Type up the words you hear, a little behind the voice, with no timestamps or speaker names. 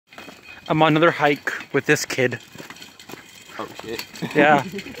I'm on another hike with this kid. Oh shit. Yeah.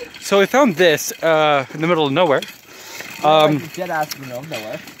 So we found this in the middle of nowhere. Dead ass in the middle of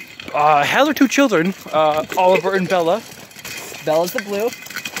nowhere. Has our two children, Oliver and Bella. Bella's the blue.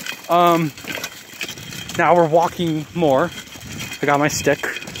 Now we're walking more. I got my stick.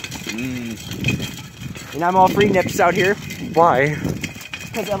 And I'm all free nips out here. Why?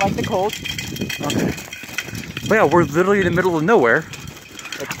 Because I like the cold. Okay. But yeah, we're literally in the middle of nowhere.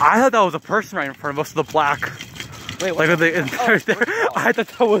 I thought that was a person right in front of us with the black. Wait, what? Like I thought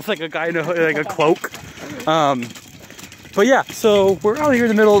that was like a guy in like a cloak. But yeah, so we're out here in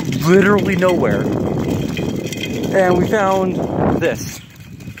the middle of literally nowhere. And we found this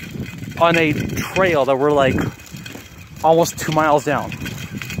on a trail that we're like almost 2 miles down.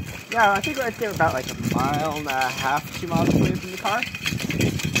 Yeah, I think I'd say about like 1.5 miles, 2 miles away from the car.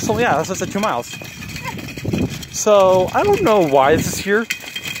 So yeah, that's just 2 miles. So I don't know why this is here.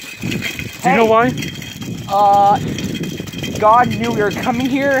 Do you know why? God knew we were coming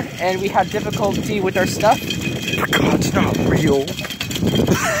here and we had difficulty with our stuff. But God's not real.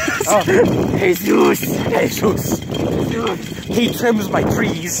 Oh, Jesus. Jesus. He trims my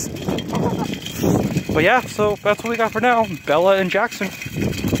trees. But yeah, so that's what we got for now. Bella and Jackson.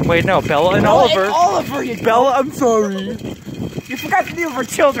 Wait, no, Bella and Oliver. Oliver, you Bella, I'm sorry. You forgot the name of our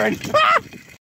children.